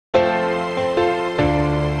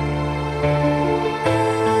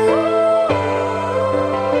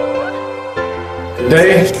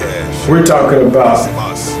Today, we're talking about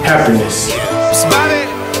happiness. I've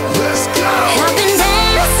been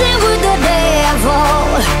dancing with the devil.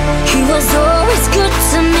 He was always good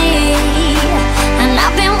to me, and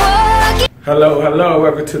I've been working. Hello,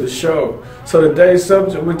 welcome to the show. So today's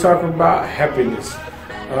subject, we're talking about happiness.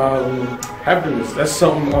 Happiness, that's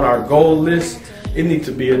something on our goal list. It needs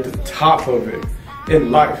to be at the top of it in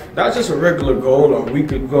life. Not just a regular goal or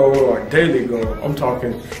weekly goal or a daily goal. I'm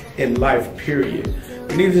talking in life, period.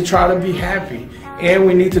 We need to try to be happy, and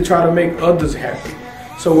we need to try to make others happy.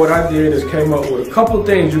 So what I did is came up with a couple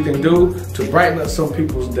things you can do to brighten up some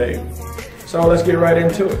people's day. So let's get right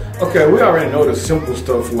into it. Okay, we already know the simple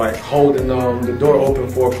stuff like holding the door open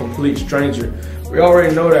for a complete stranger. We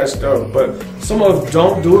already know that stuff, but some of us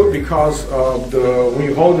don't do it because of when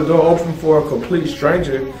you hold the door open for a complete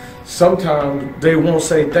stranger, sometimes they won't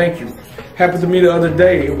say thank you. Happened to me the other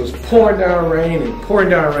day. It was pouring down raining,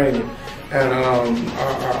 and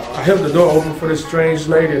I held the door open for this strange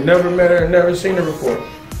lady. Never met her, never seen her before.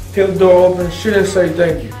 Held the door open, she didn't say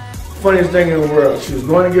thank you. Funniest thing in the world. She was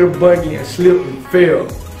going to get a buggy and slipped and fell.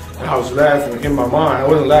 And I was laughing in my mind. I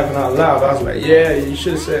wasn't laughing out loud. I was like, yeah, you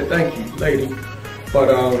should have said thank you, lady. But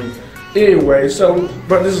anyway,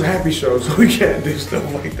 but this is a happy show, so we can't do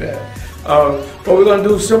stuff like that. But we're gonna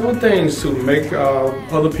do simple things to make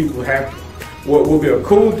other people happy. What will be a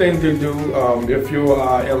cool thing to do if you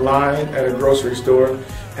are in line at a grocery store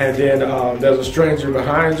and then there's a stranger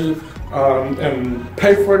behind you, and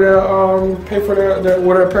pay for their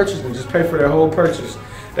what they're purchasing. Just pay for their whole purchase.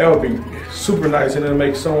 That would be super nice, and it'll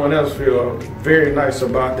make someone else feel very nice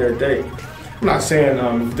about their day. I'm not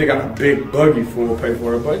saying they got a big buggy full pay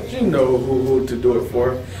for it, but you know who to do it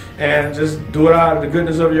for. And just do it out of the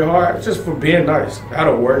goodness of your heart, just for being nice.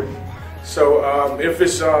 That'll work. So if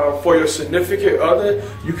it's for your significant other,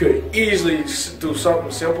 you could easily do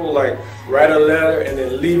something simple like write a letter and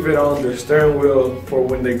then leave it on the steering wheel for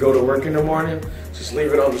when they go to work in the morning. Just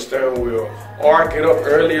leave it on the steering wheel. Or get up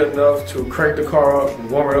early enough to crank the car up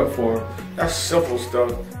and warm it up for them. That's simple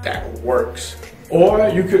stuff that works. Or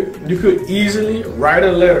you could easily write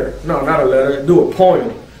a letter. No, not a letter. Do a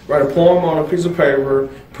poem. Write a poem on a piece of paper,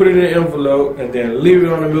 put it in an envelope, and then leave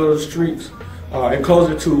it on the middle of the streets. Enclose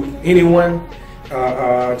it to anyone.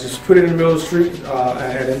 Just put it in the middle of the street,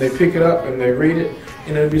 and then they pick it up and they read it,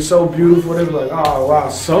 and it'll be so beautiful. They'll be like, "Oh wow,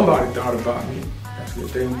 somebody thought about me." That's a good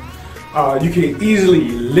thing. You can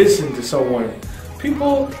easily listen to someone.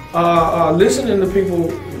 People listening to people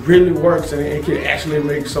really works, and it can actually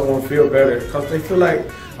make someone feel better because they feel like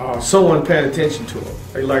someone paying attention to them.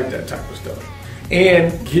 They like that type of stuff.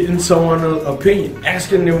 And getting someone's opinion,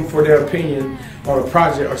 asking them for their opinion on a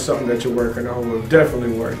project or something that you're working on will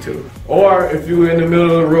definitely work too. Or if you're in the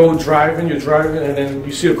middle of the road you're driving and then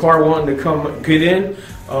you see a car wanting to come get in,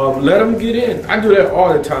 let them get in. I do that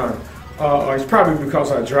all the time. It's probably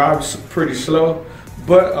because I drive pretty slow,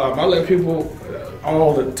 but I let people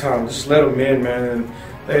all the time. Just let them in, man.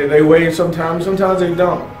 And they wave sometimes they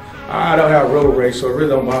don't. I don't have road rage, so it really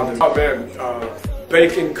don't bother me. Oh man,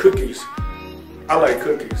 baking cookies. I like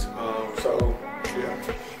cookies, so yeah,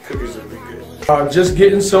 cookies would be good. Just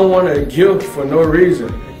getting someone a gift for no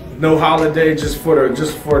reason, no holiday, just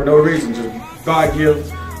for no reason, just buy a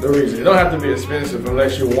gift, no reason. It don't have to be expensive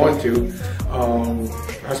unless you want to.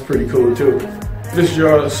 That's pretty cool too. If it's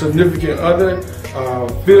your significant other,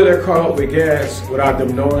 fill their car up with gas without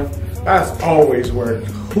them knowing. That's always worked.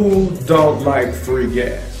 Who don't like free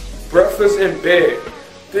gas? Breakfast in bed.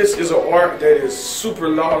 This is an art that is super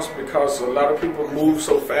lost because a lot of people move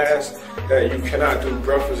so fast that you cannot do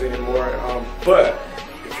breakfast anymore. But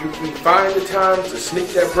if you can find the time to sneak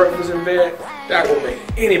that breakfast in bed, that will make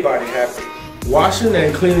anybody happy. Washing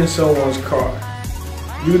and cleaning someone's car.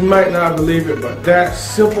 You might not believe it, but that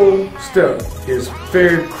simple step is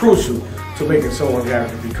very crucial to making someone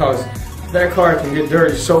happy because that car can get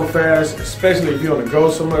dirty so fast, especially if you're on the go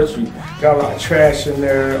so much, you got a lot of trash in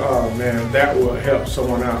there. Oh man, that will help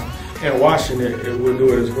someone out. And washing it will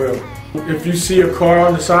do it as well. If you see a car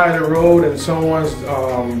on the side of the road and someone's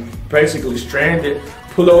basically stranded,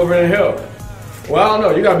 pull over and help. Well, I don't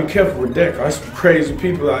know, you gotta be careful with that because there's some crazy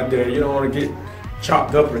people out there. You don't want to get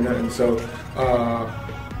chopped up or nothing. So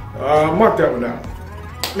mark that one out.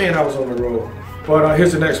 Man, I was on the road. But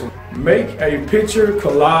here's the next one. Make a picture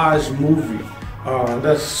collage movie.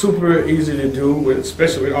 That's super easy to do,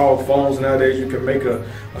 especially with all phones nowadays. You can make a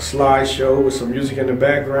slideshow with some music in the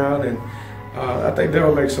background, and I think that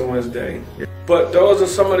will make someone's day. But those are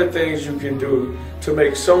some of the things you can do to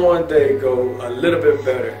make someone's day go a little bit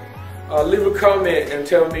better. Leave a comment and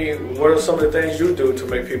tell me what are some of the things you do to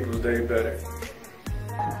make people's day better.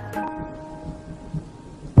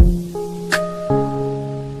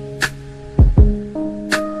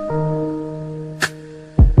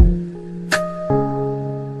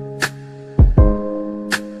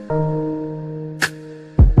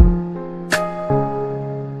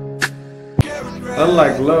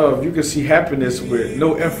 love. You can see happiness with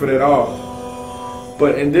no effort at all.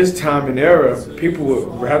 But in this time and era, people would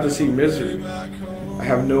rather see misery. I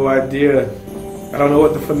have no idea. I don't know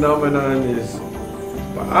what the phenomenon is.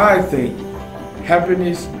 But I think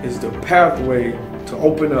happiness is the pathway to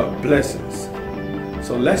open up blessings.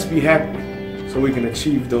 So let's be happy so we can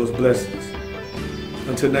achieve those blessings.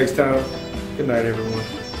 Until next time, good night, everyone.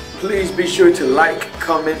 Please be sure to like,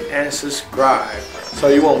 comment, and subscribe so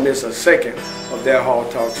you won't miss a second of that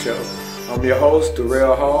Halltalk show. I'm your host,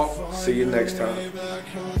 Darrell Hall. See you next time.